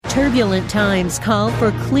Turbulent times call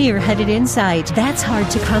for clear-headed insight. That's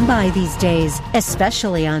hard to come by these days,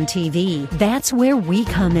 especially on TV. That's where we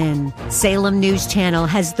come in. Salem News Channel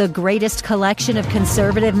has the greatest collection of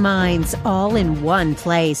conservative minds all in one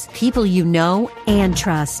place. People you know and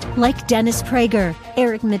trust, like Dennis Prager,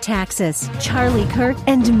 Eric Metaxas, Charlie Kirk,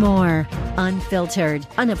 and more. Unfiltered,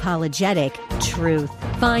 unapologetic truth.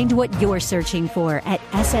 Find what you're searching for at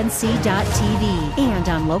snc.tv and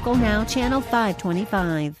on Local Now, Channel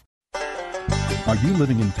 525. Are you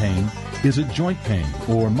living in pain? Is it joint pain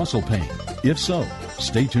or muscle pain? If so,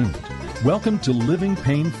 stay tuned. Welcome to Living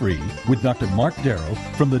Pain Free with Dr. Mark Darrow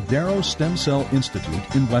from the Darrow Stem Cell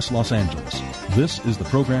Institute in West Los Angeles. This is the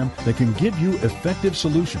program that can give you effective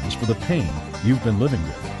solutions for the pain you've been living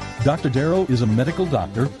with. Dr. Darrow is a medical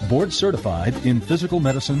doctor, board certified in physical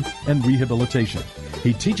medicine and rehabilitation.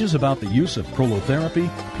 He teaches about the use of prolotherapy,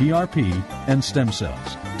 PRP, and stem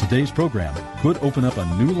cells. Today's program could open up a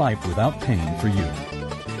new life without pain for you.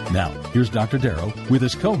 Now, here's Dr. Darrow with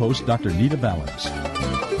his co-host, Dr. Nita Valens.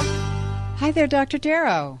 Hi there, Dr.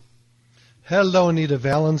 Darrow. Hello, Nita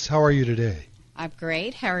Valens. How are you today? I'm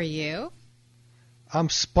great. How are you? I'm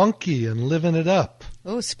spunky and living it up.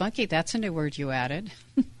 Oh, spunky. That's a new word you added.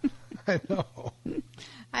 I know.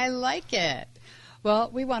 I like it. Well,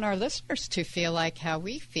 we want our listeners to feel like how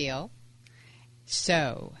we feel.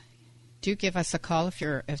 So, do give us a call if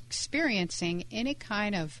you're experiencing any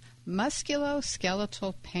kind of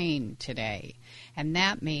musculoskeletal pain today. And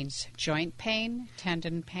that means joint pain,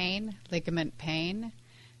 tendon pain, ligament pain,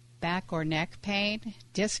 back or neck pain,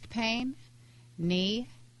 disc pain, knee,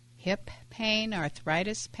 hip pain,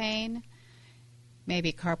 arthritis pain,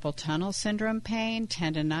 maybe carpal tunnel syndrome pain,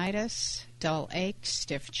 tendinitis, dull aches,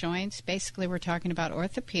 stiff joints. Basically, we're talking about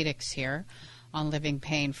orthopedics here on Living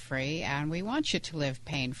Pain-Free, and we want you to live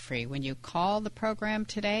pain-free. When you call the program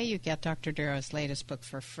today, you get Dr. Darrow's latest book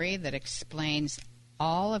for free that explains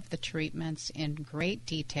all of the treatments in great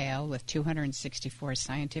detail with 264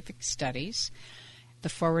 scientific studies. The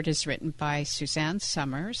foreword is written by Suzanne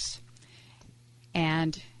Summers,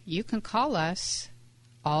 and you can call us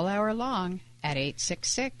all hour long at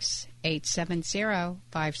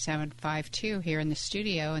 866-870-5752 here in the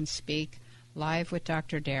studio and speak live with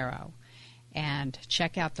Dr. Darrow. And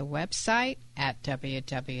check out the website at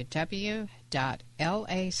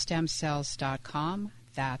www.lastemcells.com.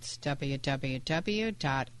 That's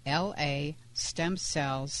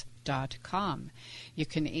www.lastemcells.com. You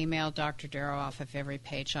can email Dr. Darrow off of every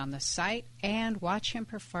page on the site and watch him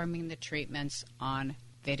performing the treatments on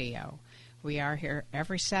video. We are here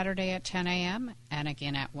every Saturday at 10 a.m. and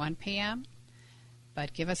again at 1 p.m.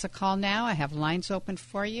 But give us a call now. I have lines open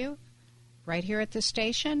for you right here at the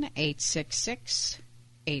station,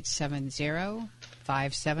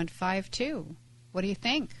 866-870-5752. What do you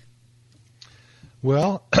think?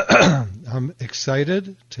 Well, I'm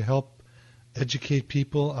excited to help educate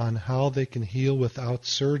people on how they can heal without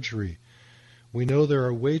surgery. We know there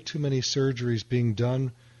are way too many surgeries being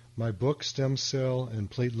done. My book, Stem Cell and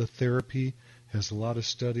Platelet Therapy, has a lot of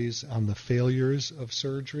studies on the failures of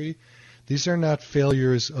surgery. These are not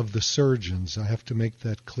failures of the surgeons. I have to make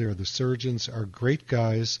that clear. The surgeons are great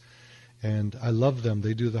guys, and I love them.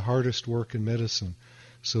 They do the hardest work in medicine.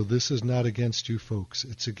 So this is not against you folks.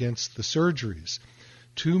 It's against the surgeries.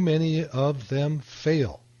 Too many of them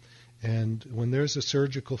fail. And when there's a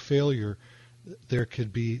surgical failure, there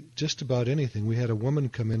could be just about anything. We had a woman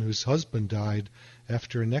come in whose husband died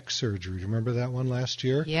after a neck surgery. Remember that one last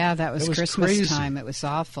year? Yeah, that was Christmas crazy. time. It was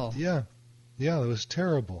awful. Yeah, it was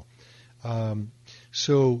terrible.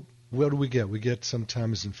 So what do we get? We get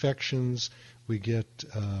sometimes infections. We get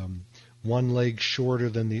one leg shorter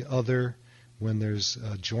than the other. When there's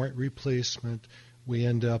a joint replacement, we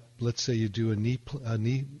end up, let's say you do a knee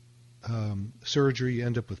surgery, you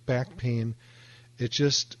end up with back pain. It's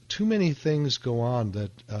just too many things go on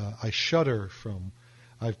that I shudder from.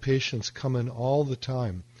 I have patients come in all the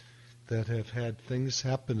time that have had things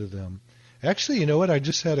happen to them. Actually, you know what? I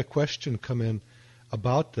just had a question come in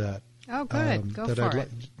about that. Oh, good. Go for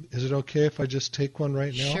it. Is it okay if I just take one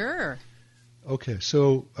right now? Sure. Okay.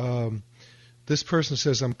 So this person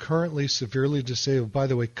says, I'm currently severely disabled. By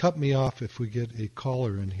the way, cut me off if we get a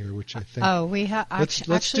caller in here, which I think. Oh, we have.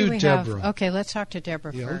 Let's do Deborah. Okay, let's talk to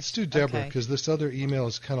Deborah first. Yeah, let's do Deborah because this other email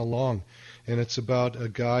is kind of long, and it's about a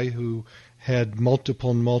guy who had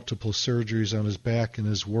multiple surgeries on his back and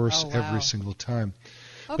is worse every single time.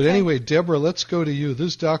 Okay. But anyway, Deborah, let's go to you. This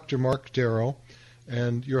is Dr. Mark Darrow,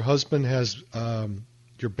 and your husband has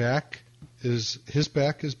your back. His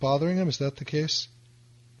back is bothering him? Is that the case?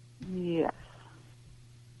 Yes.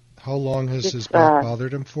 How long has his back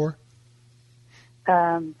bothered him for?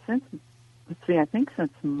 Since let's see, I think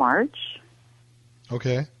since March.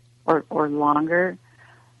 Okay. Or longer.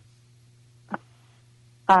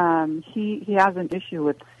 He has an issue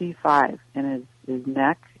with C5 in his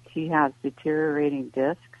neck. He has deteriorating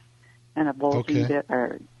discs and a bulging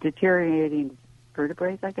or deteriorating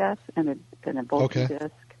vertebrae, I guess, and a bulging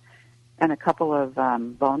disc and a couple of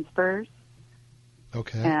bone spurs.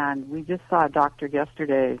 Okay. And we just saw a doctor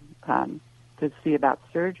yesterday to see about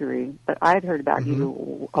surgery, but I had heard about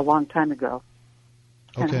you a long time ago.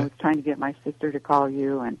 And I was trying to get my sister to call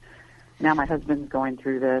you, and now my husband's going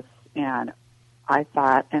through this, and I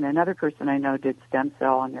thought, and another person I know did stem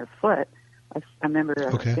cell on their foot, a member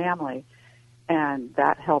of her family, and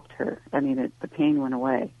that helped her. I mean, the pain went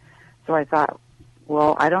away. So I thought,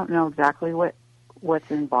 well, I don't know exactly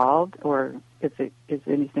what's involved or if it is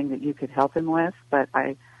anything that you could help him with, but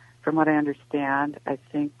from what I understand, I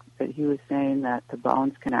think that he was saying that the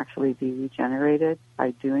bones can actually be regenerated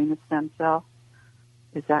by doing a stem cell.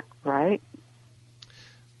 Is that right?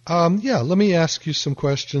 Yeah, let me ask you some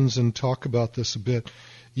questions and talk about this a bit.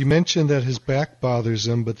 You mentioned that his back bothers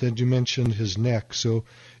him, but then you mentioned his neck. So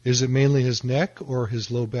is it mainly his neck or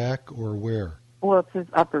his low back or where? Well, it's his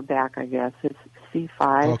upper back, I guess. It's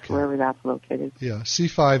C5, wherever that's located. Yeah,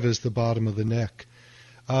 C5 is the bottom of the neck.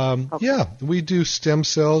 Yeah, we do stem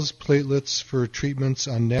cells, platelets for treatments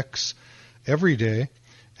on necks every day,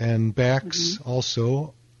 and backs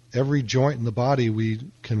also. Every joint in the body we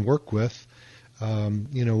can work with.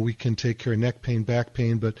 We can take care of neck pain, back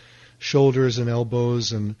pain, but shoulders and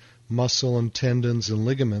elbows and muscle and tendons and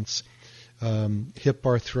ligaments, hip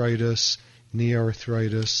arthritis, knee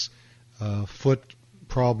arthritis, foot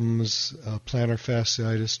problems, plantar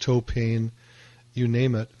fasciitis, toe pain, you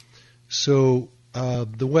name it. So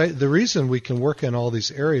the reason we can work in all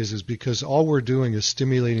these areas is because all we're doing is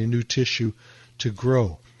stimulating new tissue to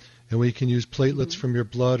grow. And we can use platelets from your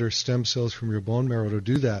blood or stem cells from your bone marrow to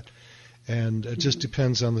do that. And it just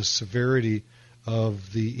depends on the severity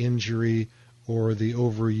of the injury or the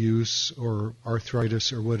overuse or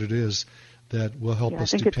arthritis or what it is that will help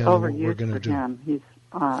us depend on what we're going to do. Him. He's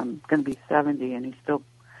going to be 70, and he still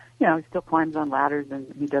climbs on ladders,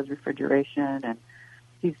 and he does refrigeration, and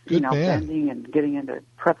he's bending and getting into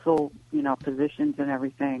pretzel positions and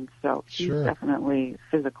everything. So he's definitely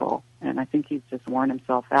physical, and I think he's just worn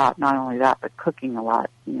himself out. Not only that, but cooking a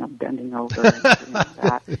lot, bending over and doing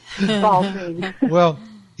that. Falling. Well,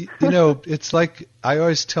 it's like I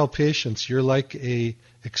always tell patients, you're like a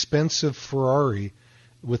expensive Ferrari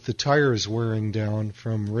with the tires wearing down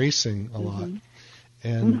from racing a lot.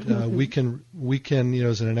 And we can,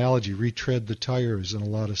 as an analogy, retread the tires in a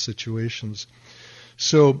lot of situations.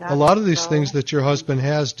 So a lot of these things that your husband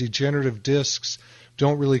has, degenerative discs,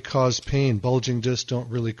 don't really cause pain. Bulging discs don't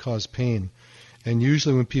really cause pain. And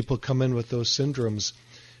usually when people come in with those syndromes,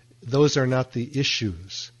 those are not the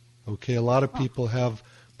issues. Okay, a lot of people have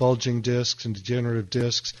bulging discs and degenerative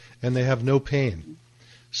discs, and they have no pain.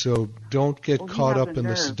 So don't get caught up in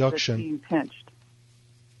the seduction. That's being pinched.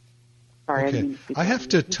 Sorry, I have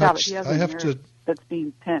to touch. I have to. That's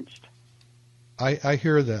being pinched. I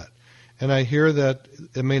hear that, and I hear that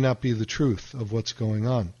it may not be the truth of what's going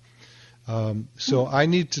on. So I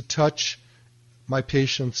need to touch my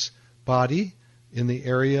patient's body in the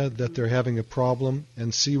area that they're having a problem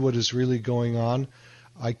and see what is really going on.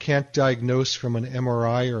 I can't diagnose from an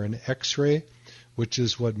MRI or an X-ray, which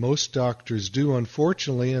is what most doctors do,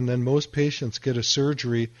 unfortunately, and then most patients get a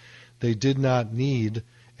surgery they did not need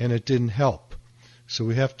and it didn't help. So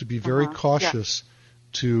we have to be very cautious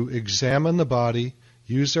to examine the body,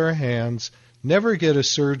 use our hands, never get a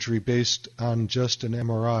surgery based on just an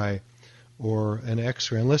MRI or an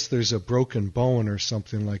X-ray, unless there's a broken bone or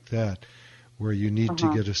something like that, where you need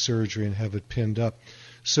to get a surgery and have it pinned up.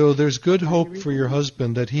 So there's good hope for your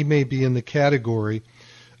husband that he may be in the category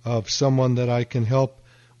of someone that I can help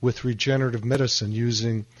with regenerative medicine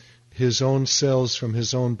using his own cells from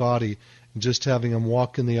his own body and just having him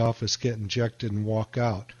walk in the office, get injected, and walk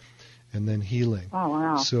out, and then healing. Oh,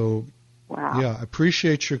 wow. So, yeah, I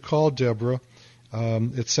appreciate your call, Deborah.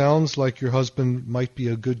 It sounds like your husband might be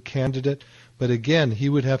a good candidate, but again, he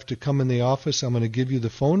would have to come in the office. I'm going to give you the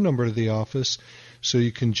phone number to the office so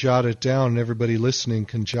you can jot it down, and everybody listening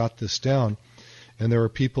can jot this down. And there are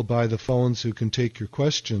people by the phones who can take your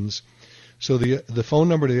questions. So the phone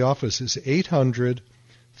number to the office is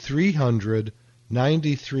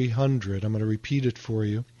 800-300-9300. I'm going to repeat it for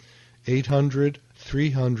you.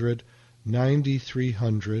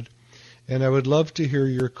 800-300-9300. And I would love to hear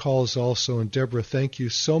your calls also. And Deborah, thank you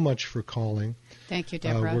so much for calling. Thank you,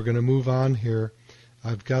 Deborah. We're going to move on here.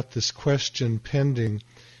 I've got this question pending.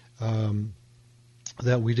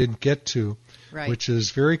 that we didn't get to, right, which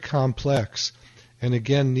is very complex. And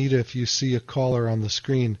again, Nita, if you see a caller on the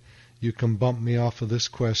screen, you can bump me off of this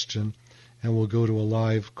question, and we'll go to a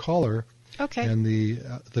live caller. Okay. And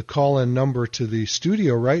the call-in number to the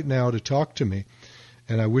studio right now to talk to me,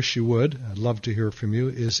 and I wish you would, I'd love to hear from you,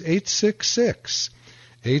 is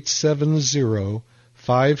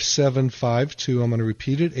 866-870-5752. I'm going to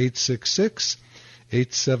repeat it,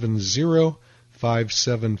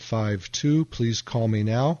 866-870-5752. Please call me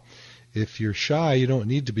now. If you're shy, you don't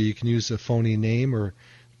need to be. You can use a phony name or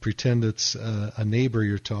pretend it's a neighbor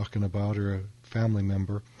you're talking about or a family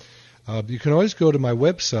member. You can always go to my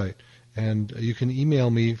website, and you can email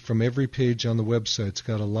me from every page on the website. It's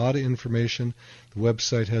got a lot of information. The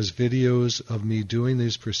website has videos of me doing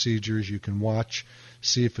these procedures. You can watch,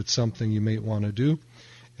 see if it's something you may want to do.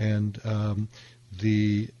 And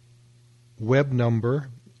the web number,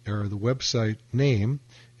 or the website name,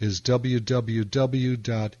 is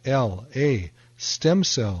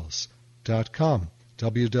www.lastemcells.com.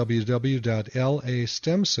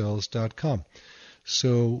 www.lastemcells.com.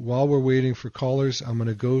 So while we're waiting for callers, I'm going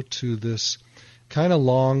to go to this kind of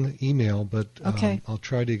long email, but okay. I'll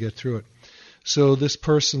try to get through it. So this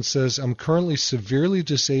person says, I'm currently severely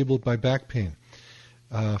disabled by back pain.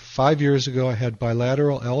 5 years ago, I had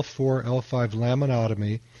bilateral L4, L5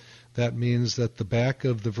 laminotomy. That means that the back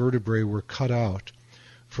of the vertebrae were cut out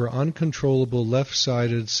for uncontrollable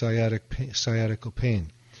left-sided sciatic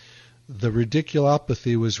pain. The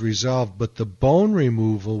radiculopathy was resolved, but the bone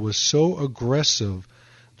removal was so aggressive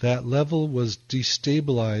that level was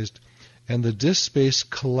destabilized and the disc space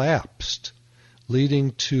collapsed,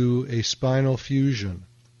 leading to a spinal fusion.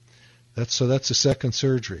 That's a second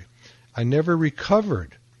surgery. I never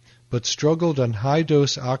recovered, but struggled on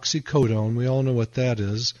high-dose oxycodone. We all know what that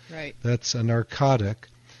is. Right. That's a narcotic,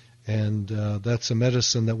 and that's a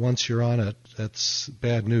medicine that once you're on it, that's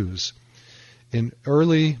bad news. In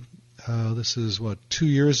early... this is 2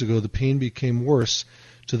 years ago, the pain became worse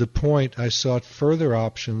to the point I sought further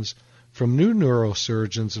options from new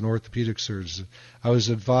neurosurgeons and orthopedic surgeons. I was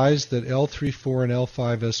advised that L3-4 and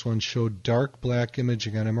L5-S1 showed dark black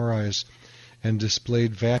imaging on MRIs and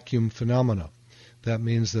displayed vacuum phenomena. That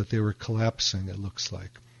means that they were collapsing, it looks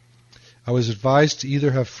like. I was advised to either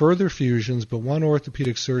have further fusions, but one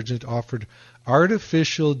orthopedic surgeon offered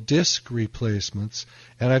artificial disc replacements,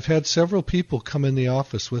 and I've had several people come in the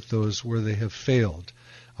office with those where they have failed.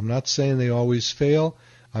 I'm not saying they always fail.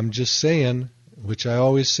 I'm just saying, which I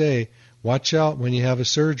always say, watch out when you have a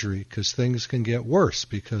surgery because things can get worse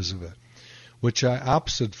because of it, which I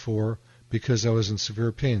opted for because I was in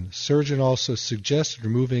severe pain. The surgeon also suggested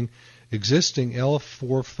removing existing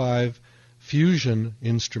L4-5 fusion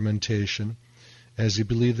instrumentation as he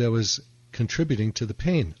believed that was contributing to the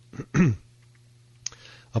pain.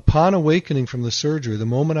 Upon awakening from the surgery, the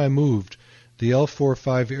moment I moved, the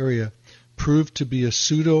L4-5 area proved to be a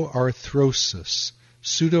pseudoarthrosis.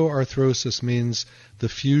 Pseudoarthrosis means the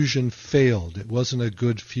fusion failed. It wasn't a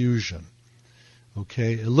good fusion.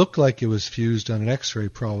 Okay, it looked like it was fused on an X-ray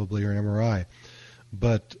probably or an MRI,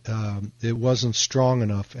 but it wasn't strong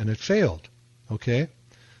enough and it failed. Okay,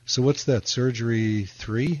 so what's that? Surgery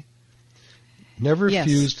 3? Never yes.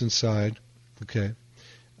 fused inside. Okay.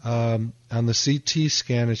 On the CT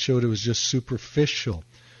scan, it showed it was just superficial.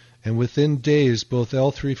 And within days, both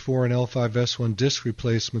L3-4 and L5-S1 disc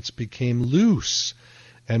replacements became loose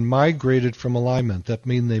and migrated from alignment. That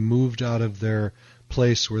means they moved out of their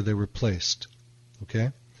place where they were placed.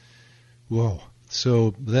 Okay? Whoa.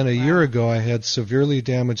 So then a year ago, I had severely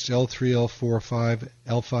damaged L3, L4,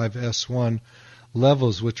 L5-S1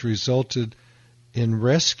 levels, which resulted in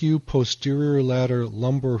rescue posterior lateral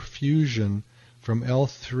lumbar fusion from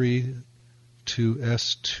L3 to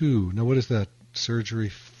S2. Now, what is that? Surgery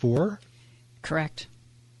 4? Correct.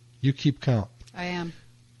 You keep count. I am.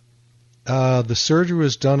 The surgery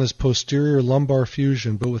was done as posterior lumbar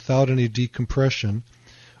fusion, but without any decompression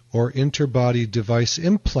or interbody device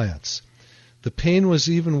implants. The pain was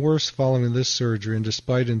even worse following this surgery, and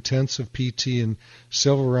despite intensive PT and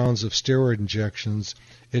several rounds of steroid injections,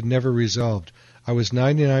 it never resolved. I was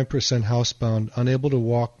 99% housebound, unable to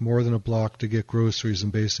walk more than a block to get groceries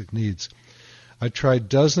and basic needs. I tried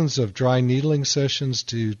dozens of dry needling sessions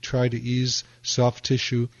to try to ease soft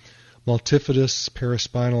tissue, multifidus,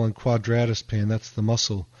 paraspinal, and quadratus pain, that's the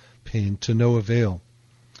muscle pain, to no avail.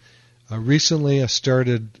 Recently, I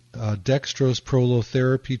started dextrose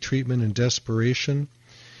prolotherapy treatment in desperation,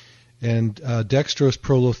 and dextrose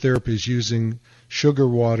prolotherapy is using sugar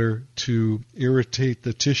water to irritate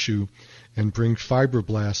the tissue and bring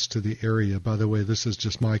fibroblasts to the area. By the way, this is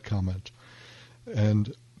just my comment.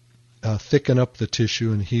 And thicken up the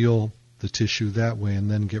tissue and heal the tissue that way and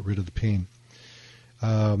then get rid of the pain.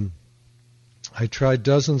 I tried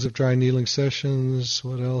dozens of dry needling sessions.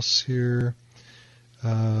 What else here?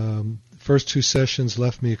 First 2 sessions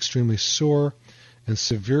left me extremely sore and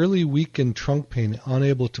severely weakened trunk pain,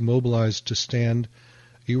 unable to mobilize to stand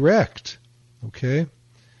erect. Okay.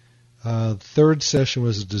 Third session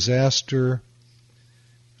was a disaster.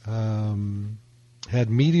 Had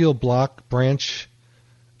medial block branch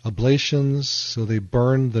ablations, so they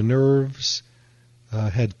burned the nerves.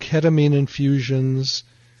 Had ketamine infusions.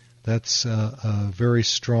 That's a very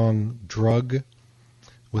strong drug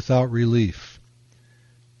without relief.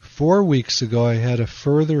 4 weeks ago, I had a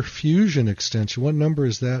further fusion extension. What number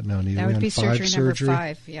is that now, Nita? That would be surgery number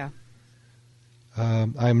 5, yeah.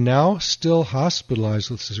 I'm now still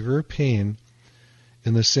hospitalized with severe pain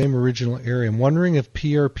in the same original area. I'm wondering if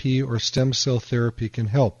PRP or stem cell therapy can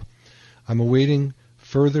help. I'm awaiting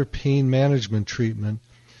further pain management treatment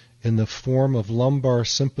in the form of lumbar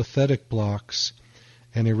sympathetic blocks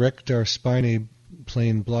and erector spinae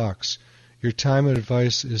plane blocks. Your time and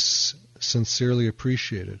advice is sincerely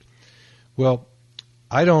appreciated. Well,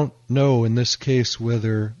 I don't know in this case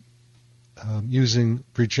whether using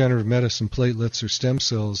regenerative medicine, platelets, or stem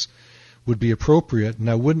cells would be appropriate, and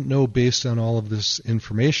I wouldn't know based on all of this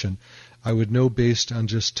information. I would know based on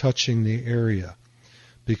just touching the area,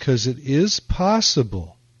 because it is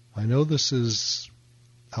possible, I know this is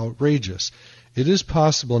outrageous, it is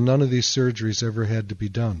possible none of these surgeries ever had to be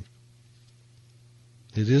done.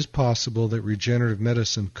 It is possible that regenerative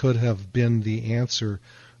medicine could have been the answer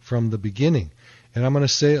from the beginning. And I'm going to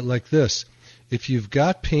say it like this. If you've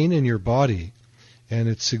got pain in your body and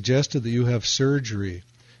it's suggested that you have surgery,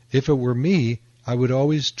 if it were me, I would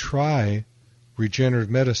always try regenerative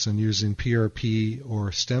medicine using PRP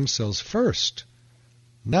or stem cells first,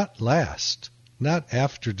 not last, not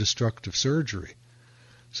after destructive surgery.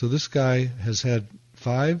 So this guy has had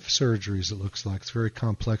 5 surgeries, it looks like. It's very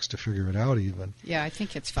complex to figure it out even. Yeah, I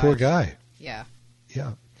think it's 5. Poor guy. Yeah.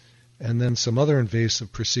 Yeah. And then some other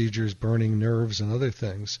invasive procedures, burning nerves and other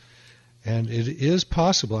things. And it is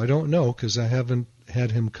possible, I don't know because I haven't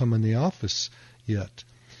had him come in the office yet,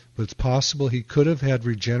 but it's possible he could have had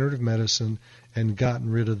regenerative medicine and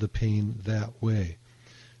gotten rid of the pain that way.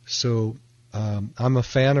 So I'm a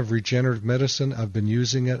fan of regenerative medicine. I've been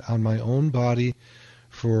using it on my own body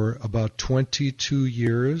for about 22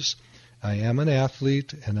 years. I am an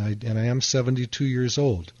athlete, and I am 72 years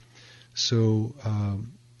old. So,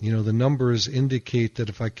 the numbers indicate that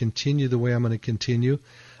if I continue the way I'm going to continue,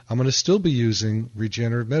 I'm going to still be using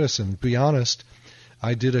regenerative medicine. To be honest,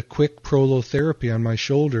 I did a quick prolotherapy on my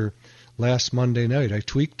shoulder last Monday night. I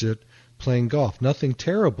tweaked it playing golf. Nothing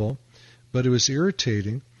terrible, but it was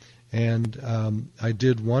irritating. And I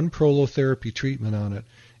did one prolotherapy treatment on it,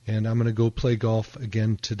 and I'm going to go play golf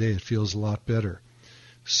again today. It feels a lot better.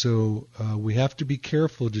 So we have to be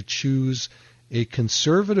careful to choose a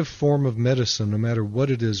conservative form of medicine, no matter what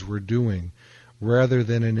it is we're doing, rather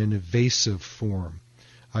than an invasive form.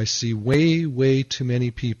 I see way, way too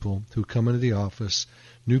many people who come into the office,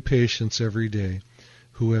 new patients every day,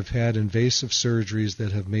 who have had invasive surgeries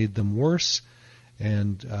that have made them worse,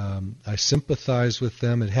 and I sympathize with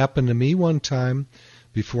them. It happened to me one time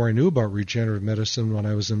before I knew about regenerative medicine when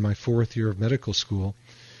I was in my 4th year of medical school,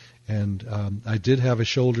 and I did have a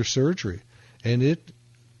shoulder surgery, and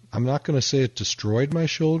I'm not going to say it destroyed my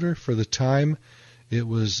shoulder. For the time, it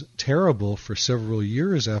was terrible for several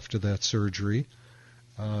years after that surgery,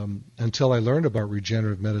 until I learned about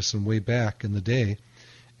regenerative medicine way back in the day,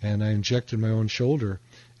 and I injected my own shoulder,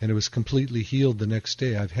 and it was completely healed the next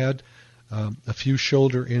day. I've had a few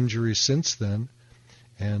shoulder injuries since then,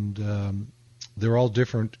 and they're all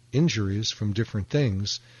different injuries from different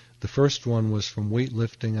things. The first one was from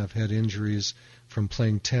weightlifting. I've had injuries from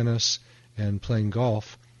playing tennis and playing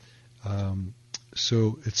golf.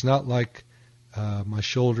 So it's not like my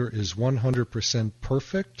shoulder is 100%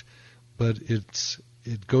 perfect, but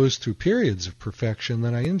it goes through periods of perfection,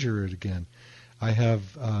 then I injure it again. I have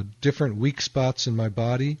different weak spots in my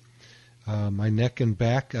body. My neck and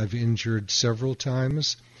back I've injured several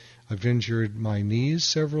times. I've injured my knees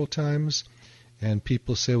several times. And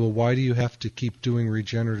people say, well, why do you have to keep doing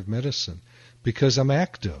regenerative medicine? Because I'm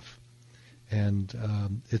active. And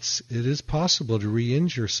it is possible to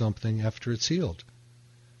re-injure something after it's healed.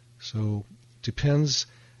 So it depends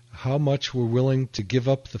how much we're willing to give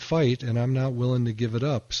up the fight, and I'm not willing to give it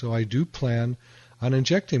up. So I do plan on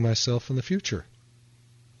injecting myself in the future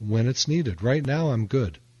when it's needed. Right now I'm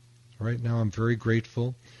good. Right now I'm very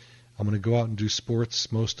grateful. I'm going to go out and do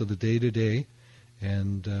sports most of the day today,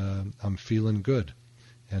 and I'm feeling good.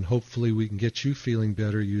 And hopefully we can get you feeling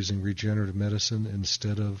better using regenerative medicine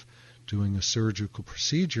instead of doing a surgical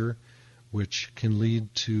procedure, which can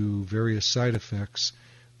lead to various side effects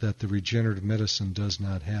that the regenerative medicine does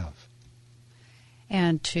not have.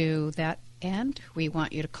 And to that end, we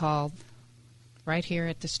want you to call right here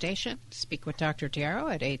at the station, speak with Dr. Darrow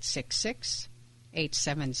at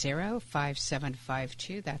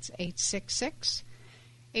 866-870-5752. That's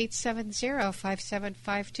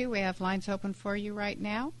 866-870-5752. We have lines open for you right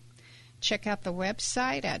now. Check out the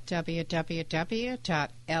website at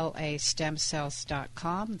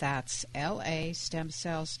www.lastemcells.com. That's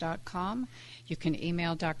lastemcells.com. You can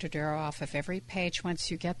email Dr. Darrow off of every page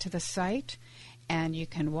once you get to the site, and you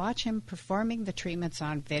can watch him performing the treatments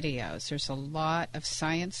on videos. There's a lot of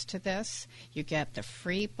science to this. You get the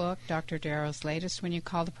free book, Dr. Darrow's latest, when you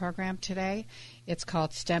call the program today. It's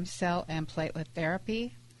called Stem Cell and Platelet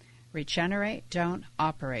Therapy. Regenerate, don't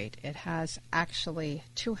operate. It has actually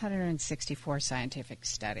 264 scientific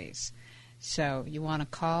studies. So you want to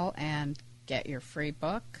call and get your free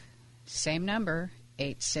book. Same number,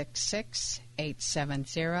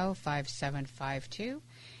 866-870-5752.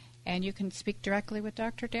 And you can speak directly with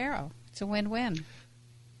Dr. Darrow. It's a win-win.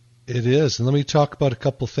 It is. And let me talk about a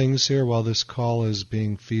couple things here while this call is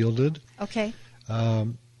being fielded. Okay.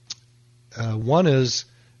 One is,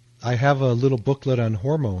 I have a little booklet on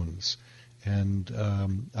hormones, and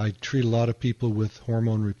I treat a lot of people with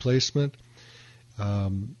hormone replacement.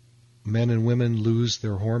 Men and women lose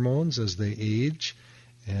their hormones as they age,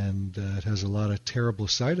 and it has a lot of terrible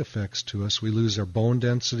side effects to us. We lose our bone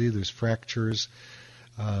density, there's fractures.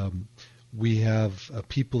 We have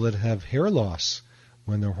people that have hair loss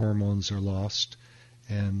when their hormones are lost,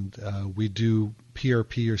 and we do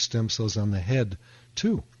PRP or stem cells on the head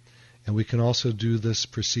too. And we can also do this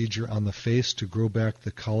procedure on the face to grow back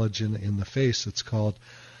the collagen in the face. It's called,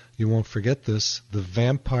 you won't forget this, the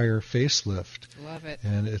vampire facelift. Love it.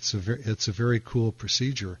 And it's a very cool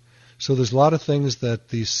procedure. So there's a lot of things that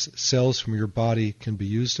these cells from your body can be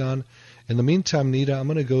used on. In the meantime, Nita, I'm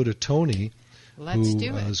going to go to Tony, who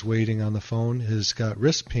is waiting on the phone. He's got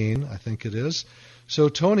wrist pain, I think it is. So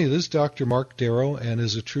Tony, this is Dr. Mark Darrow, and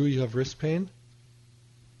is it true you have wrist pain?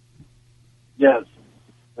 Yes,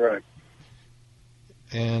 correct.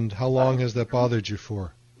 And how long has that bothered you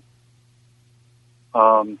for?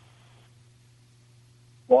 Well,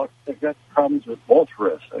 I've got problems with both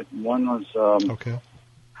wrists. One was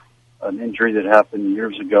an injury that happened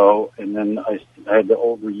years ago, and then I had to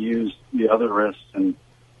overuse the other wrist, and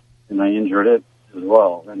I injured it as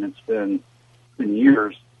well. And it's been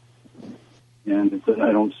years, and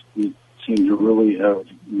I don't seem to really have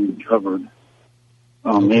recovered.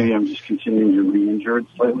 Maybe I'm just continuing to re-injure it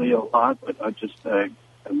slightly a lot, but I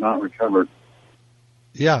have not recovered.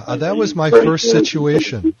 Yeah, that was my first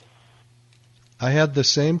situation. I had the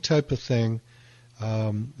same type of thing.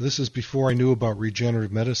 This is before I knew about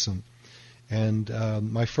regenerative medicine. And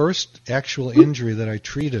my first actual injury that I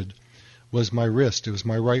treated was my wrist. It was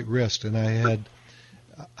my right wrist. And I had,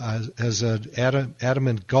 as an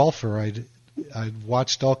adamant golfer, I'd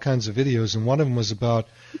watched all kinds of videos, and one of them was about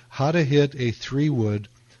how to hit a 3-wood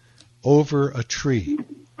over a tree.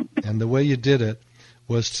 And the way you did it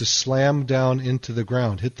was to slam down into the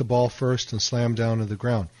ground, hit the ball first and slam down to the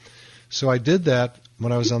ground. So I did that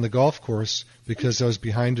when I was on the golf course because I was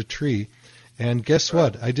behind a tree. And guess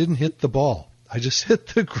what? I didn't hit the ball. I just hit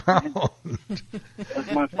the ground.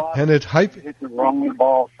 My father and it hit the wrong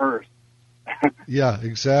ball first. Yeah,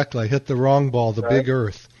 exactly. I hit the wrong ball, the big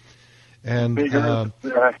earth. And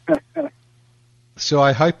so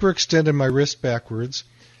I hyperextended my wrist backwards,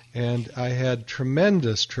 and I had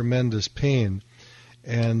tremendous pain.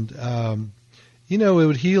 And it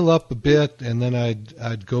would heal up a bit, and then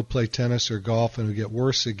I'd go play tennis or golf, and it would get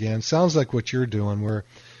worse again. Sounds like what you're doing, where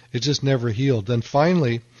it just never healed. Then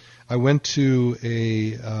finally, I went to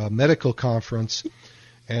a medical conference,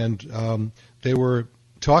 and they were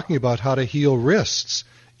talking about how to heal wrists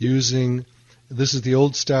using, this is the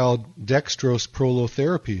old style dextrose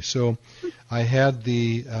prolotherapy. So I had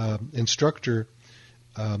the instructor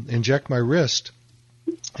inject my wrist,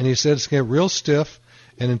 and he said it's going to get real stiff,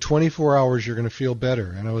 and in 24 hours you're going to feel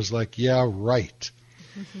better. And I was like, yeah, right.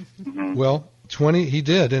 Well, he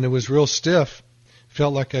did, and it was real stiff.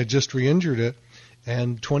 Felt like I just re-injured it.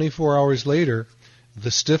 And 24 hours later,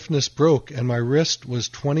 the stiffness broke, and my wrist was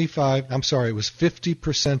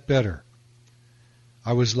 50% better.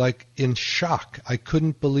 I was like in shock. I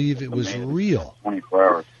couldn't believe it was real. 24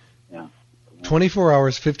 hours, yeah. 24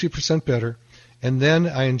 hours, 50% better. And then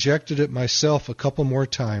I injected it myself a couple more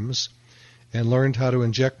times and learned how to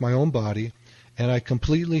inject my own body, and I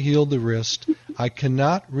completely healed the wrist. I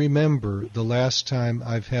cannot remember the last time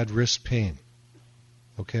I've had wrist pain.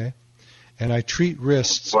 Okay? and I treat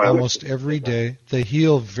wrists almost every day. They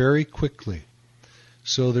heal very quickly.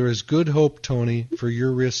 So there is good hope, Tony, for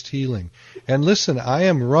your wrist healing. And listen, I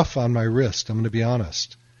am rough on my wrist. I'm going to be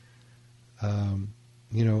honest. I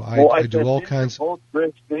do all kinds. Both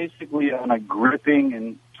wrists basically on a gripping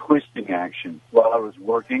and twisting action while I was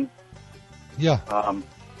working. Yeah.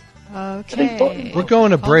 Okay. We're going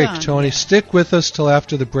to break, Tony. Stick with us till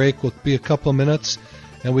after the break. We'll be a couple minutes,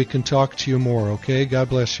 and we can talk to you more, okay? God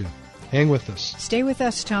bless you. Hang with us. Stay with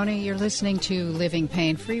us, Tony. You're listening to Living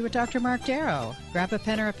Pain-Free with Dr. Mark Darrow. Grab a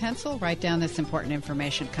pen or a pencil. Write down this important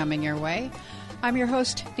information coming your way. I'm your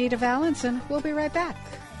host, Nita Valenson. We'll be right back.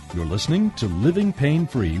 You're listening to Living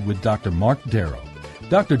Pain-Free with Dr. Mark Darrow.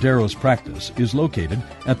 Dr. Darrow's practice is located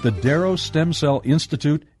at the Darrow Stem Cell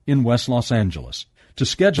Institute in West Los Angeles. To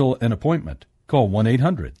schedule an appointment, call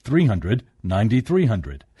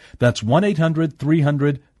 1-800-300-9300. That's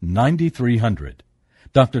 1-800-300-9300.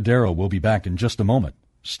 Dr. Darrow will be back in just a moment.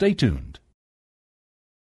 Stay tuned.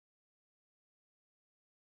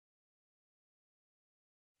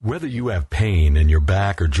 Whether you have pain in your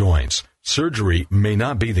back or joints, surgery may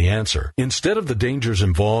not be the answer. Instead of the dangers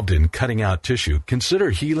involved in cutting out tissue,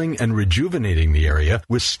 consider healing and rejuvenating the area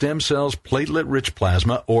with stem cells, platelet-rich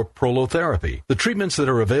plasma, or prolotherapy. The treatments that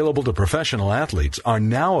are available to professional athletes are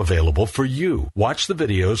now available for you. Watch the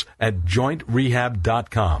videos at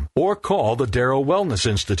jointrehab.com or call the Darrow Wellness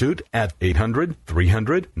Institute at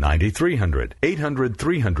 800-300-9300.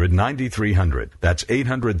 800-300-9300. That's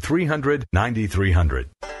 800-300-9300.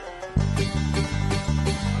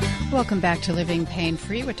 Welcome back to Living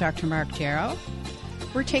Pain-Free with Dr. Mark Darrow.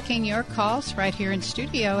 We're taking your calls right here in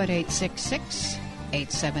studio at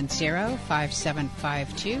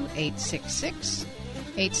 866-870-5752,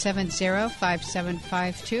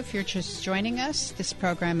 866-870-5752. If you're just joining us, this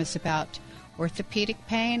program is about orthopedic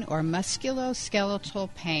pain or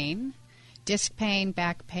musculoskeletal pain, disc pain,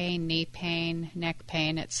 back pain, knee pain, neck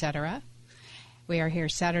pain, etc. We are here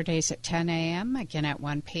Saturdays at 10 a.m., again at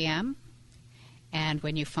 1 p.m., and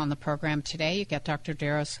when you phone the program today, you get Dr.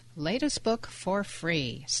 Darrow's latest book for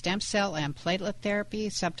free, Stem Cell and Platelet Therapy,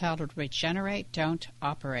 subtitled Regenerate, Don't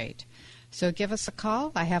Operate. So give us a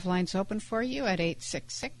call. I have lines open for you at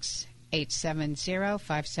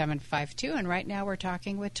 866-870-5752. And right now we're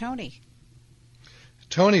talking with Tony.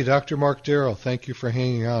 Tony, Dr. Mark Darrow, thank you for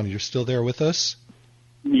hanging on. You're still there with us?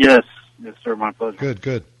 Yes. Yes, sir. My pleasure. Good,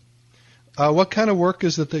 good. What kind of work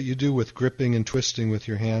is it that you do with gripping and twisting with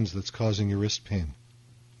your hands that's causing your wrist pain?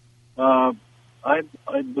 I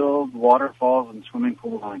build waterfalls and swimming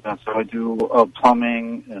pools like that. So I do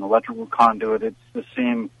plumbing and electrical conduit. It's the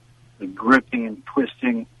same, the gripping and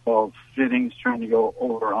twisting of fittings trying to go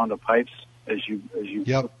over onto pipes as you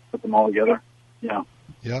put them all together. Yeah.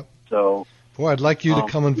 Yep. So, boy, I'd like you to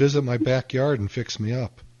come and visit my backyard and fix me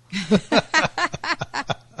up.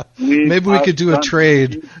 Maybe we could do a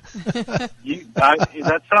trade.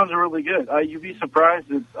 That sounds really good. You'd be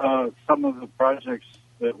surprised at some of the projects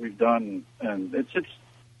that we've done, and it's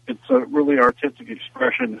a really artistic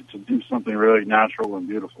expression to do something really natural and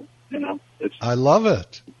beautiful. I love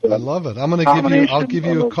it. I love it. I'll give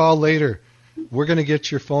you a call later. We're going to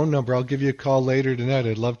get your phone number. I'll give you a call later tonight.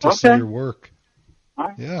 I'd love to see your work.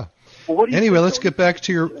 Right. Yeah. Well, anyway, let's get back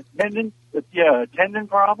to your tendon. Yeah, a tendon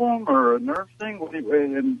problem or a nerve thing.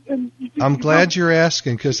 I'm glad you're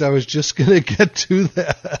asking because I was just going to get to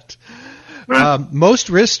that. Right. Most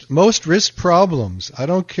wrist problems. I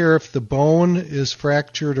don't care if the bone is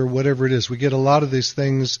fractured or whatever it is. We get a lot of these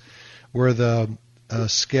things where the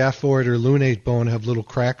scaphoid or lunate bone have little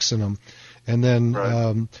cracks in them, and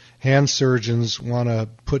then hand surgeons want to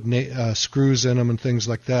put screws in them and things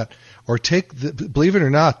like that. Or believe it or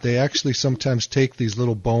not, they actually sometimes take these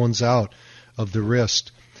little bones out of the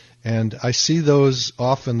wrist. And I see those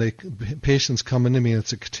often. Patients come into me and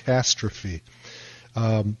it's a catastrophe.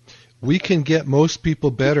 We can get most people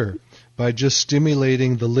better by just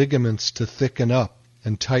stimulating the ligaments to thicken up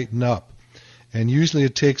and tighten up. And usually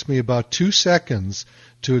it takes me about 2 seconds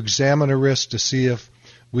to examine a wrist to see if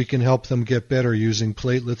we can help them get better using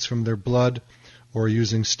platelets from their blood or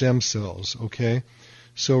using stem cells, okay?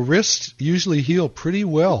 So wrists usually heal pretty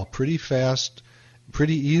well, pretty fast,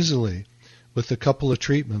 pretty easily with a couple of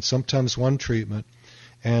treatments, sometimes one treatment.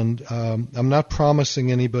 And I'm not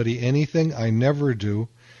promising anybody anything. I never do.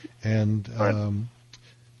 And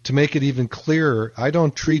to make it even clearer, I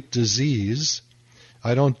don't treat disease.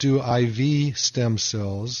 I don't do IV stem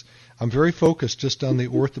cells. I'm very focused just on the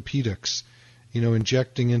orthopedics,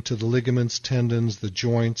 injecting into the ligaments, tendons, the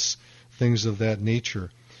joints, things of that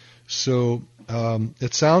nature. So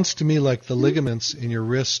it sounds to me like the ligaments in your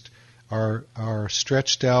wrist are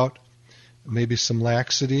stretched out, maybe some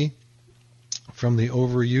laxity, from the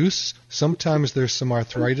overuse. Sometimes there's some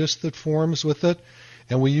arthritis that forms with it,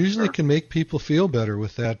 and we usually can make people feel better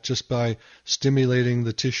with that just by stimulating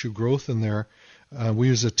the tissue growth in there. We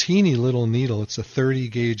use a teeny little needle. It's a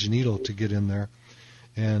 30-gauge needle to get in there,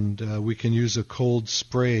 and we can use a cold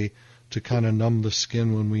spray to kind of numb the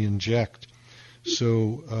skin when we inject.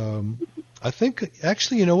 So I think,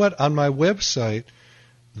 actually, you know what? On my website,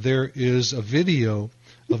 there is a video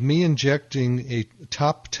of me injecting a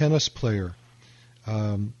top tennis player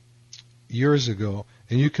years ago,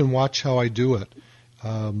 and you can watch how I do it.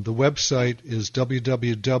 The website is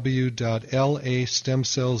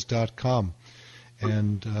www.lastemcells.com,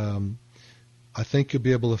 and I think you'll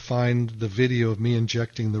be able to find the video of me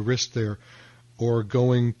injecting the wrist there, or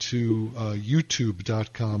going to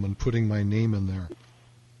youtube.com and putting my name in there.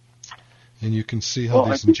 And you can see how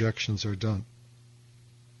these injections are done.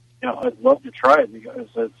 Yeah, I'd love to try it because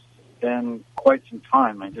it's been quite some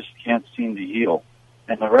time. I just can't seem to heal.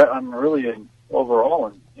 And I'm really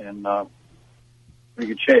overall in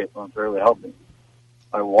pretty good shape. I'm fairly healthy.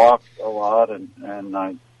 I walk a lot and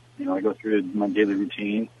I go through my daily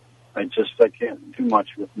routine. I can't do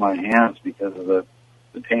much with my hands because of the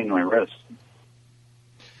pain in my wrist.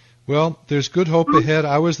 Well, there's good hope ahead.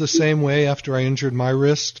 I was the same way after I injured my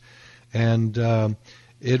wrist, and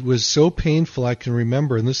it was so painful I can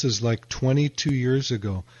remember, and this is like 22 years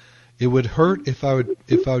ago. It would hurt if I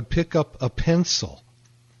would pick up a pencil.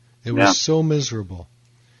 It was so miserable.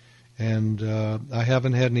 And I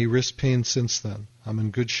haven't had any wrist pain since then. I'm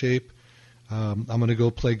in good shape. I'm going to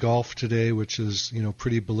go play golf today, which is,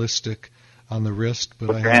 pretty ballistic on the wrist,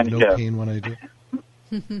 but I have no pain when I do.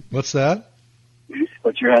 What's that?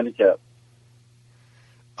 What's your handicap?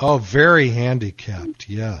 Oh, very handicapped,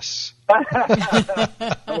 yes. All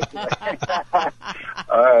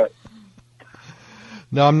right.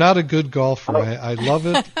 No, I'm not a good golfer. I love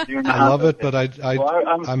it. I love it, but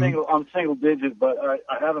I'm single digit, but I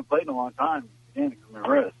haven't played in a long time. Because of my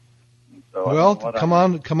wrist. So well, come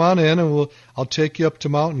on in, and I'll take you up to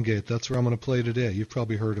Mountain Gate. That's where I'm going to play today. You've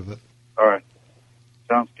probably heard of it. All right.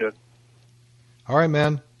 Sounds good. All right,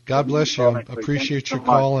 man. God bless you. Appreciate your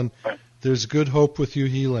call, and there's good hope with you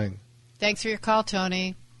healing. Thanks for your call,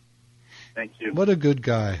 Tony. Thank you. What a good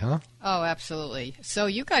guy, huh? Oh, absolutely. So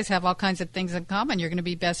you guys have all kinds of things in common. You're going to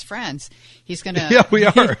be best friends. He's going to Yeah, we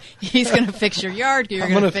are. He's going to fix your yard. You're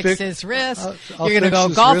going to fix his wrist. You're going to go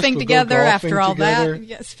golfing together after all that.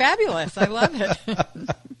 It's fabulous. I love it.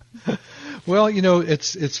 Well,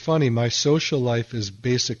 it's funny. My social life is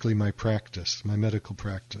basically my practice, my medical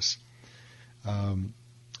practice. I'm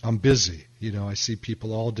busy. I see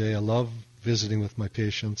people all day. I love visiting with my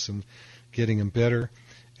patients and getting them better.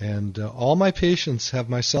 And all my patients have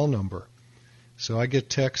my cell number. So I get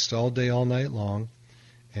text all day, all night long.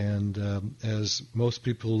 And as most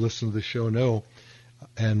people who listen to the show know,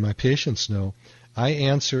 and my patients know, I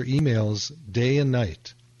answer emails day and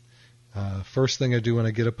night. First thing I do when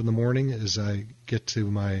I get up in the morning is I get to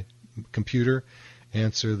my computer,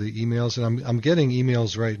 answer the emails, and I'm getting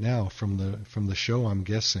emails right now from the show, I'm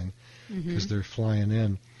guessing, because they're flying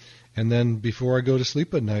in. And then before I go to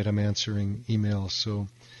sleep at night, I'm answering emails. So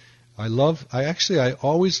I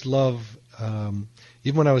always love,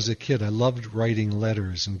 even when I was a kid, I loved writing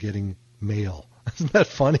letters and getting mail. Isn't that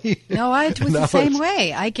funny? No, I was the same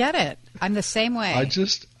way. I get it. I'm the same way.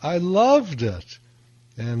 I loved it.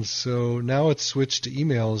 And so now it's switched to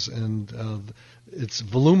emails, and it's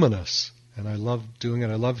voluminous. And I love doing it.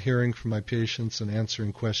 I love hearing from my patients and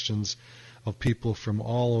answering questions of people from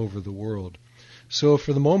all over the world. So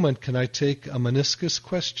for the moment, can I take a meniscus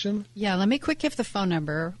question? Yeah, let me quick give the phone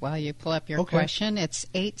number while you pull up your question. It's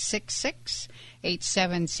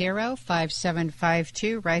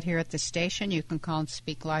 866-870-5752 right here at the station. You can call and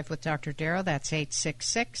speak live with Dr. Darrow. That's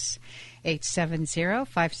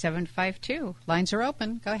 866-870-5752. Lines are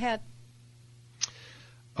open. Go ahead.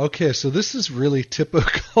 Okay, so this is really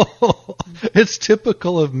typical. It's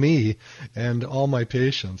typical of me and all my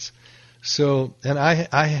patients. So, and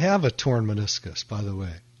I have a torn meniscus, by the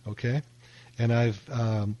way, okay? And I've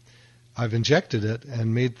injected it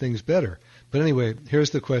and made things better. But anyway,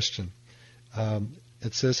 here's the question.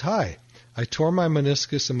 It says, "Hi, I tore my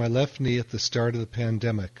meniscus in my left knee at the start of the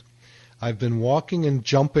pandemic. I've been walking and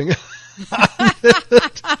jumping on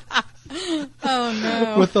it oh,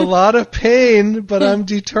 no. with a lot of pain, but I'm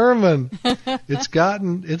determined. It's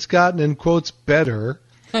gotten in quotes better,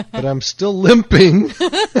 but I'm still limping.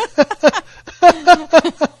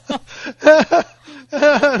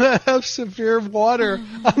 I have severe water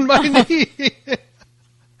on my knee."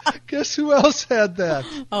 Guess who else had that?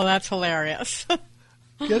 Oh, that's hilarious.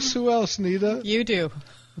 Guess who else, Nita? You do.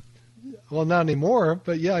 Well, not anymore,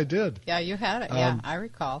 but yeah, I did. Yeah, you had it. Yeah, I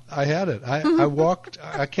recall. I had it. I walked.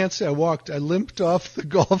 I can't say I walked. I limped off the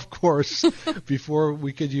golf course before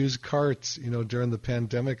we could use carts, during the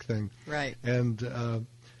pandemic thing. Right. And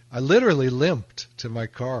I literally limped to my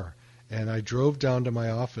car, and I drove down to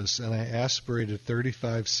my office, and I aspirated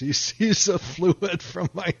 35 cc's of fluid from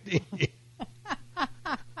my knee.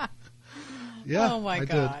 Yeah. Oh, my I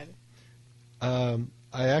God. Did.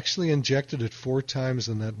 I actually injected it 4 times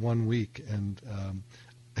in that 1 week, and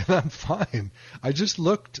I'm fine. I just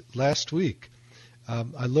looked last week.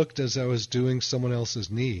 I looked as I was doing someone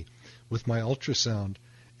else's knee with my ultrasound,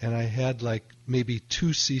 and I had like maybe 2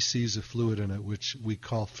 cc's of fluid in it, which we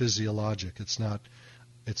call physiologic. It's not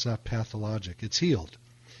pathologic. It's healed.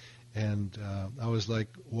 And I was like,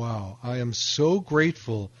 wow, I am so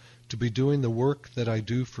grateful to be doing the work that I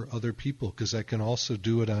do for other people, because I can also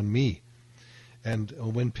do it on me. And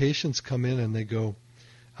when patients come in and they go,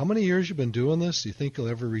 how many years you been doing this? Do you think you'll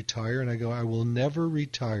ever retire? And I go, I will never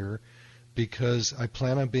retire, because I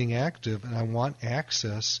plan on being active, and I want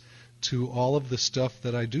access to all of the stuff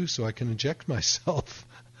that I do so I can inject myself.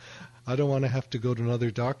 I don't want to have to go to another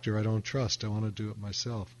doctor I don't trust. I want to do it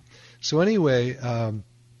myself. So anyway, the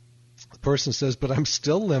person says, but I'm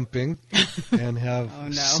still limping and have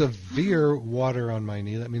severe water on my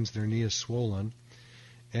knee. That means their knee is swollen.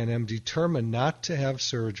 And am determined not to have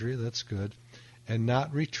surgery, that's good, and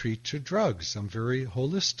not retreat to drugs. I'm very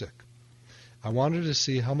holistic. I wanted to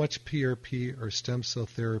see how much PRP or stem cell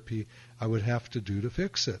therapy I would have to do to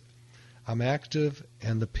fix it. I'm active,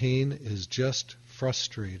 and the pain is just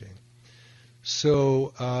frustrating.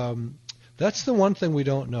 So that's the one thing we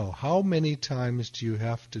don't know. How many times do you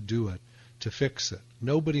have to do it to fix it?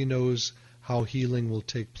 Nobody knows how healing will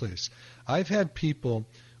take place. I've had people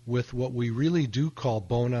with what we really do call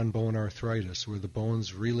bone-on-bone arthritis, where the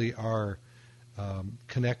bones really are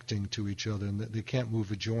connecting to each other and they can't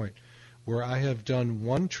move a joint, where I have done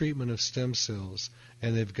 1 treatment of stem cells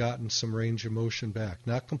and they've gotten some range of motion back.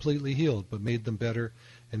 Not completely healed, but made them better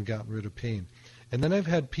and gotten rid of pain. And then I've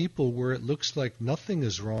had people where it looks like nothing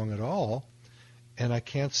is wrong at all and I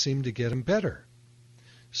can't seem to get them better.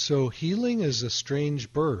 So healing is a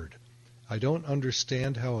strange bird. I don't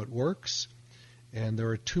understand how it works. And there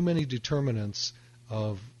are too many determinants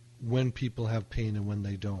of when people have pain and when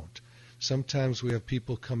they don't. Sometimes we have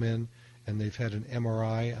people come in and they've had an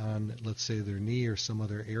MRI on, let's say, their knee or some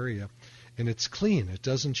other area, and it's clean. It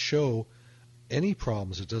doesn't show any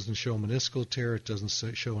problems. It doesn't show meniscal tear. It doesn't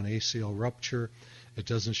show an ACL rupture. It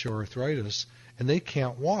doesn't show arthritis, and they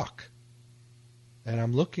can't walk. And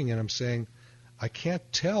I'm looking and I'm saying, I can't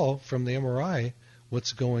tell from the MRI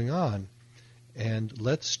what's going on. And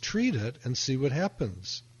let's treat it and see what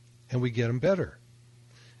happens. And we get them better.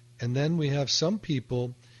 And then we have some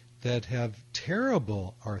people that have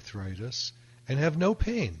terrible arthritis and have no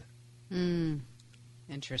pain.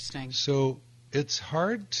 Interesting. So it's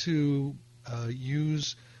hard to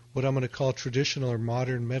use what I'm going to call traditional or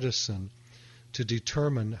modern medicine to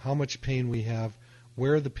determine how much pain we have,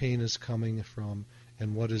 where the pain is coming from,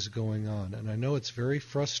 and what is going on. And I know it's very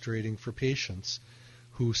frustrating for patients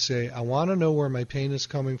who say, I want to know where my pain is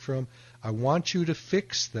coming from. I want you to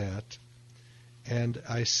fix that. And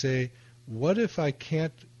I say, what if I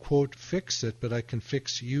can't, quote, fix it, but I can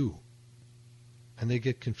fix you? And they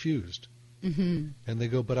get confused. Mm-hmm. And they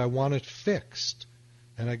go, but I want it fixed.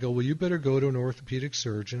 And I go, well, you better go to an orthopedic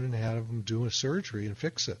surgeon and have them do a surgery and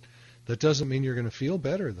fix it. That doesn't mean you're going to feel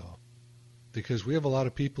better, though, because we have a lot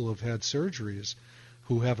of people who have had surgeries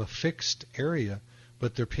who have a fixed area,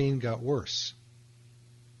 but their pain got worse.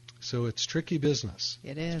 So it's tricky business.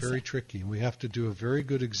 It is. It's very tricky. We have to do a very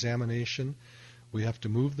good examination. We have to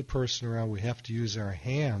move the person around. We have to use our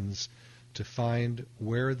hands to find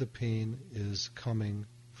where the pain is coming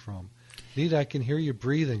from. Nita, I can hear you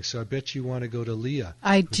breathing, so I bet you want to go to Leah.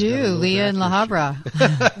 I do, Leah in La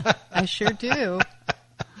Habra. I sure do.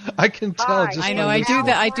 I can tell. Hi. I know. I do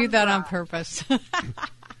that. I do that on purpose.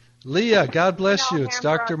 Leah, God bless you. It's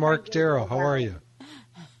Dr. Mark Darrow. How are you?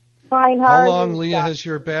 Fine. How long, Leah, has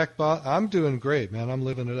your back I'm doing great, man. I'm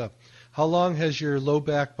living it up. How long has your low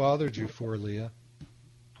back bothered you for, Leah?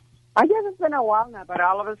 I guess it's been a while now, but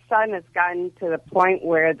all of a sudden it's gotten to the point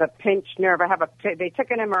where the pinched nerve, they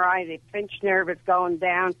took an MRI, the pinched nerve is going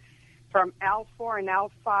down from L4 and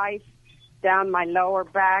L5 down my lower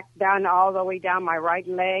back, down all the way down my right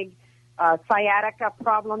leg. Sciatica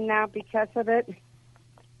problem now because of it.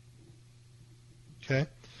 Okay.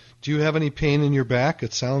 Do you have any pain in your back?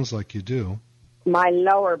 It sounds like you do. My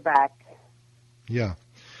lower back. Yeah.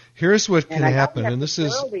 Here's what can happen, and this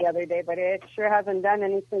is the other day, but it sure hasn't done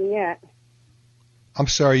anything yet. I'm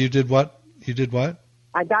sorry, you did what? You did what?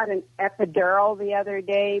 I got an epidural the other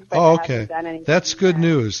day, but oh, I okay. haven't done anything. That's good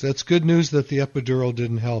news. That's good news that the epidural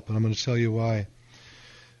didn't help, and I'm going to tell you why.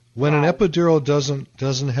 When an epidural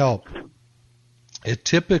doesn't help, it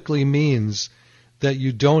typically means that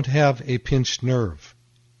you don't have a pinched nerve.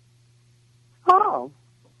 Oh.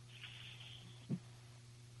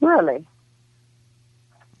 Really?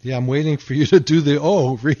 Yeah, I'm waiting for you to do the,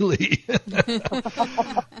 oh, really?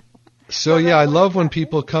 So, yeah, I love when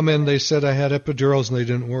people come in, they said I had epidurals and they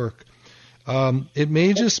didn't work. It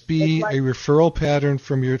may just be a referral pattern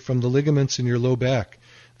from the ligaments in your low back.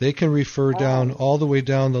 They can refer down all the way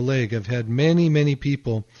down the leg. I've had many, many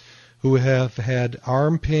people who have had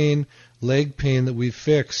arm pain, leg pain that we've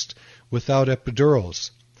fixed without epidurals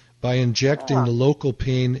by injecting the local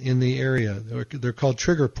pain in the area. They're called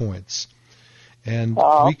trigger points. And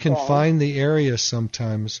we can find the area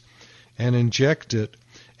sometimes and inject it.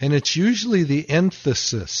 And it's usually the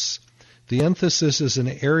enthesis. The enthesis is an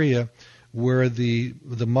area where the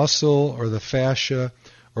muscle or the fascia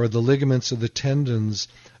or the ligaments or the tendons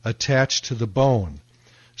attach to the bone.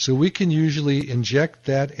 So we can usually inject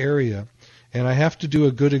that area, and I have to do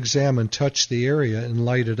a good exam and touch the area and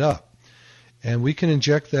light it up. And we can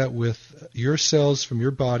inject that with your cells from your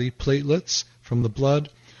body, platelets from the blood,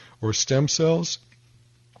 or stem cells,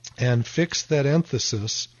 and fix that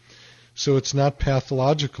enthesis so it's not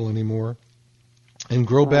pathological anymore, and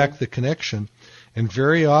grow back the connection. And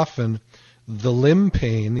very often, the limb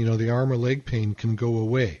pain, the arm or leg pain, can go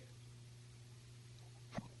away.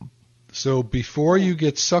 So before you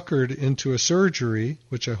get suckered into a surgery,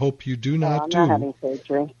 which I hope you do not do. I'm not having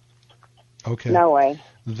surgery. Okay. No way.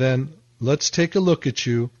 Then let's take a look at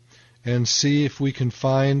you and see if we can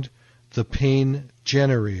find the pain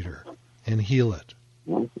generator and heal it.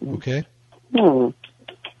 Mm-hmm. Okay?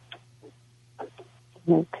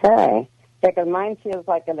 Okay. Because mine feels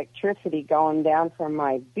like electricity going down from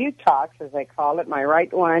my buttocks, as they call it, my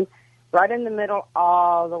right one, right in the middle,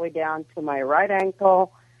 all the way down to my right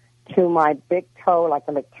ankle, to my big toe, like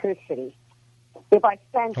electricity. If I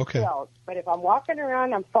stand still. But if I'm walking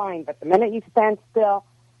around, I'm fine. But the minute you stand still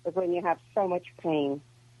is when you have so much pain.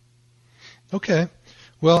 Okay.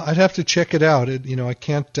 Well, I'd have to check it out. I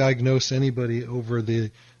can't diagnose anybody over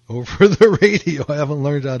the radio. I haven't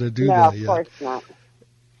learned how to do that yet. No, of course not.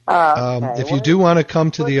 If you do want to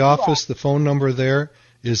come to the office, the phone number there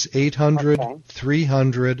is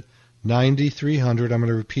 800-300-9300. I'm going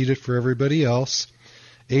to repeat it for everybody else.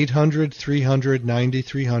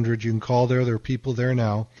 800-300-9300. You can call there. There are people there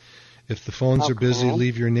now. If the phones are busy,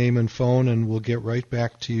 leave your name and phone, and we'll get right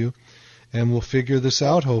back to you, and we'll figure this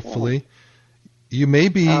out, hopefully. You may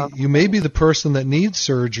be the person that needs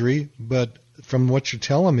surgery, but from what you're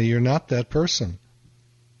telling me, you're not that person.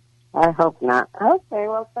 I hope not. Okay,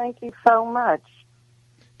 well, thank you so much.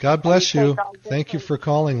 God bless you. Thank you for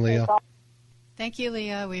calling, Leah. Thank you,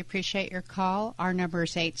 Leah. We appreciate your call. Our number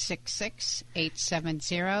is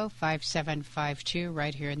 866-870-5752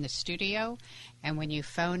 right here in the studio. And when you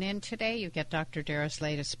phone in today, you get Dr. Darrow's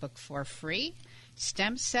latest book for free,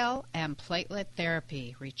 Stem Cell and Platelet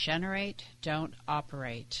Therapy, Regenerate, Don't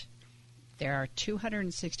Operate. There are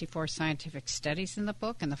 264 scientific studies in the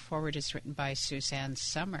book, and the foreword is written by Suzanne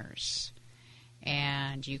Summers.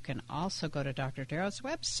 And you can also go to Dr. Darrow's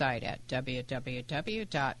website at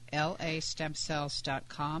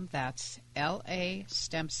www.lastemcells.com. That's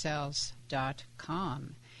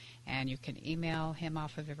lastemcells.com. And you can email him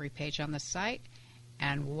off of every page on the site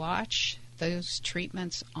and watch those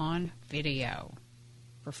treatments on video,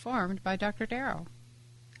 performed by Dr. Darrow.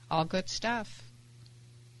 All good stuff.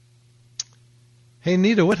 Hey,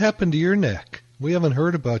 Nita, what happened to your neck? We haven't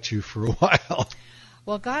heard about you for a while.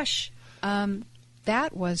 Well, gosh,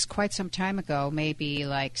 that was quite some time ago, maybe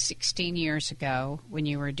like 16 years ago, when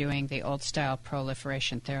you were doing the old-style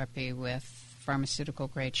proliferation therapy with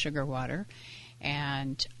pharmaceutical-grade sugar water.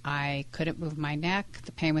 And I couldn't move my neck.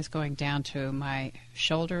 The pain was going down to my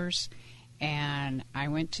shoulders. And I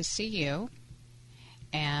went to see you,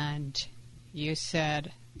 and you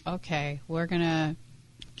said, okay, we're going to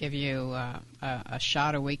give you a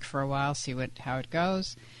shot a week for a while, see how it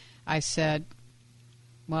goes. I said,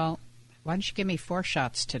 well, why don't you give me 4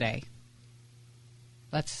 shots today?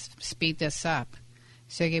 Let's speed this up.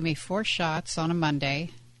 So you gave me 4 shots on a Monday,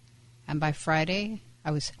 and by Friday, I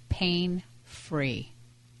was pain-free.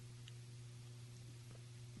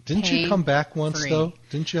 Didn't you come back once, though?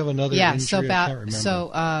 Didn't you have another injury? So I can't remember. So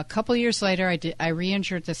a couple years later, I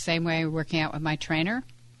re-injured the same way working out with my trainer.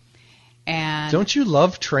 And don't you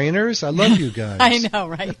love trainers? I love you guys. I know,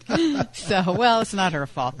 right? So, well, it's not her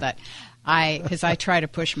fault that because I try to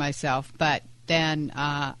push myself. But then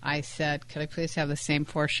I said, could I please have the same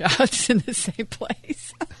 4 shots in the same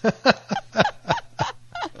place?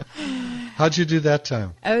 How'd you do that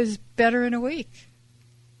time? I was better in a week.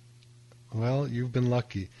 Well, you've been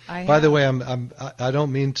lucky. By the way, I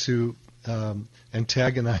don't mean to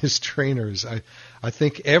antagonize trainers. I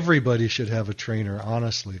think everybody should have a trainer,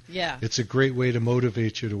 honestly. Yeah. It's a great way to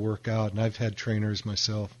motivate you to work out, and I've had trainers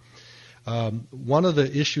myself. One of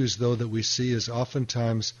the issues, though, that we see is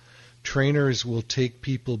oftentimes trainers will take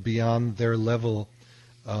people beyond their level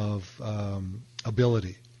of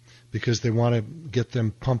ability because they want to get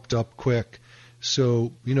them pumped up quick.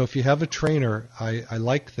 So, if you have a trainer, I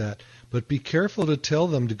like that. But be careful to tell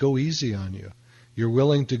them to go easy on you. You're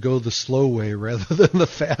willing to go the slow way rather than the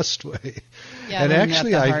fast way. Yeah, and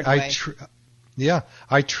actually, I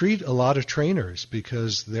treat a lot of trainers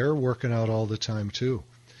because they're working out all the time too.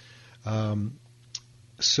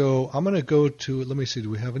 So I'm going to go to, let me see, do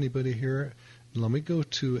we have anybody here? Let me go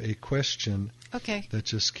to a question that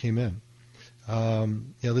just came in.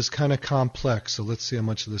 This is kind of complex, so let's see how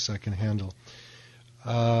much of this I can handle.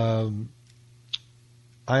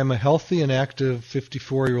 I am a healthy and active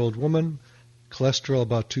 54-year-old woman, cholesterol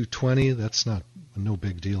about 220. That's no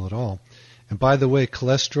big deal at all. And by the way,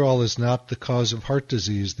 cholesterol is not the cause of heart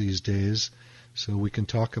disease these days, so we can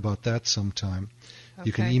talk about that sometime. Okay.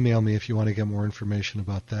 You can email me if you want to get more information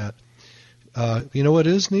about that. You know what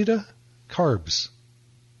it is, Nita? Carbs.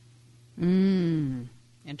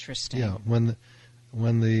 Interesting. Yeah, when the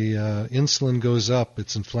insulin goes up,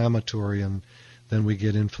 it's inflammatory, and then we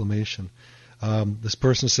get inflammation. This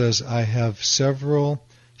person says, I have several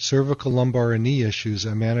cervical, lumbar, and knee issues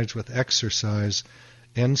I manage with exercise,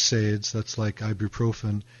 NSAIDs, that's like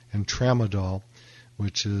ibuprofen, and tramadol,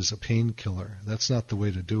 which is a painkiller. That's not the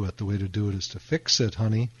way to do it. The way to do it is to fix it,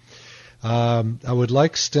 honey. I would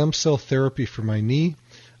like stem cell therapy for my knee.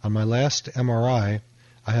 On my last MRI,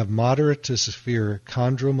 I have moderate to severe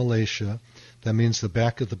chondromalacia. That means the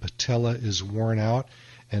back of the patella is worn out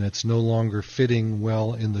and it's no longer fitting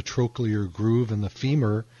well in the trochlear groove in the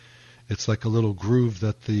femur. It's like a little groove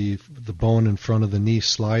that the bone in front of the knee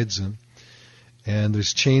slides in. And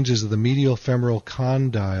there's changes of the medial femoral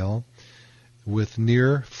condyle with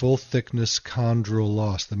near full thickness chondral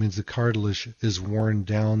loss. That means the cartilage is worn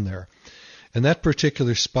down there. And that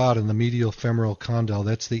particular spot in the medial femoral condyle,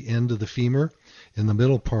 that's the end of the femur in the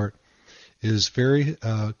middle part, is very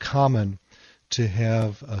common to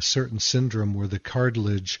have a certain syndrome where the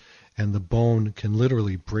cartilage and the bone can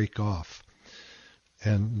literally break off.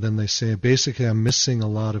 And then they say, basically, I'm missing a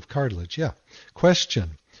lot of cartilage. Yeah.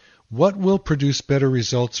 Question. What will produce better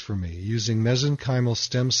results for me? Using mesenchymal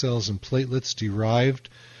stem cells and platelets derived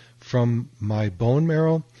from my bone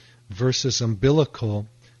marrow versus umbilical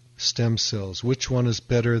stem cells. Which one is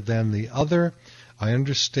better than the other? I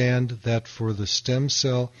understand that for the stem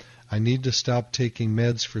cell, I need to stop taking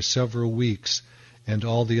meds for several weeks and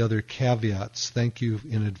all the other caveats. Thank you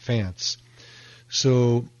in advance.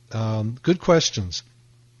 So, good questions.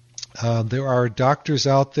 There are doctors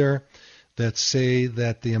out there that say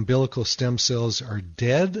that the umbilical stem cells are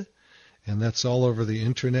dead, and that's all over the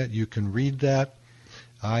internet. You can read that.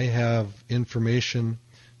 I have information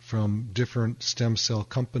from different stem cell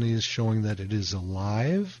companies showing that it is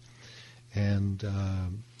alive, and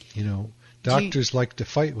doctors like to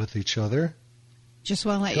fight with each other. Just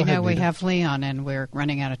want to let you know we have Leon, and we're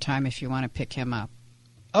running out of time if you want to pick him up.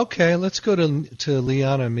 Okay, let's go to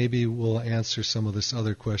Leon, and maybe we'll answer some of this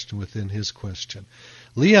other question within his question.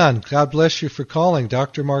 Leon, God bless you for calling.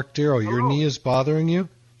 Dr. Mark Darrow, your knee is bothering you?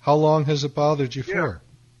 How long has it bothered you for?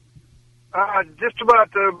 Just about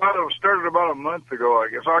started about a month ago, I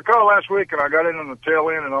guess. I called last week, and I got in on the tail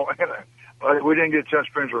end, and we didn't get a chance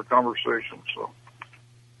to finish our conversation. So,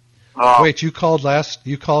 wait, you called last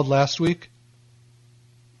week?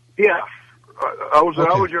 Yeah, I was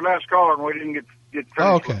your last caller, and we didn't get finished.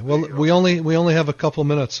 Oh, okay. Well, we only have a couple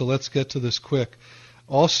minutes, so let's get to this quick.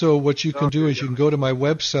 Also, what you can do is you can go to my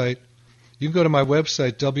website. You can go to my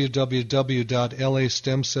website,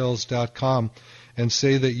 www.lastemcells.com, and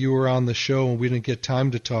say that you were on the show and we didn't get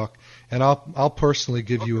time to talk, and I'll personally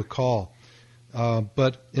give you a call.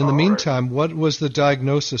 But in the meantime, what was the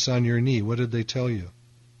diagnosis on your knee? What did they tell you?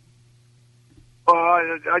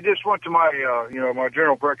 I just went to my my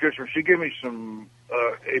general practitioner. She gave me some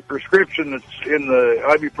a prescription that's in the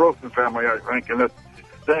ibuprofen family, I think, and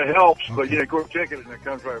that helps. Okay. But go take it and it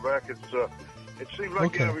comes right back. It seems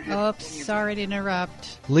like. Okay. Sorry to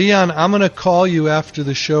interrupt. Leon, I'm going to call you after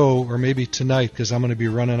the show, or maybe tonight, because I'm going to be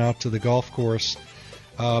running out to the golf course.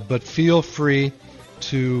 But feel free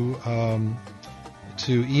to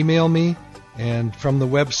email me, and from the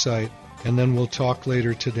website, and then we'll talk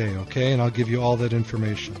later today, okay? And I'll give you all that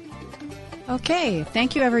information. Okay.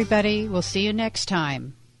 Thank you, everybody. We'll see you next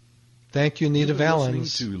time. Thank you, Nita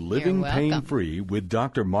Valens. Listening to Living Pain-Free with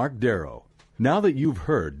Dr. Mark Darrow. Now that you've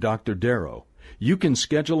heard Dr. Darrow, you can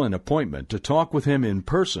schedule an appointment to talk with him in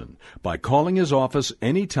person by calling his office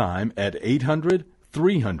anytime at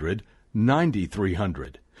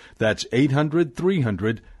 800-300-9300. That's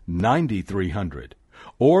 800-300-9300.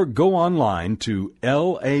 Or go online to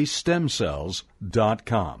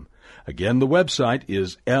lastemcells.com. Again, the website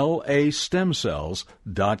is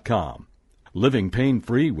lastemcells.com. Living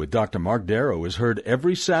Pain-Free with Dr. Mark Darrow is heard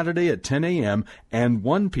every Saturday at 10 a.m. and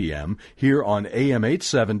 1 p.m. here on AM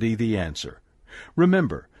 870 The Answer.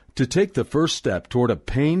 Remember, to take the first step toward a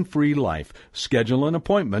pain-free life, schedule an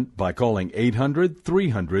appointment by calling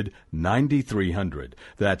 800-300-9300.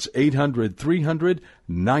 That's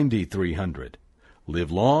 800-300-9300.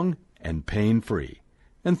 Live long and pain-free.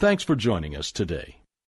 And thanks for joining us today.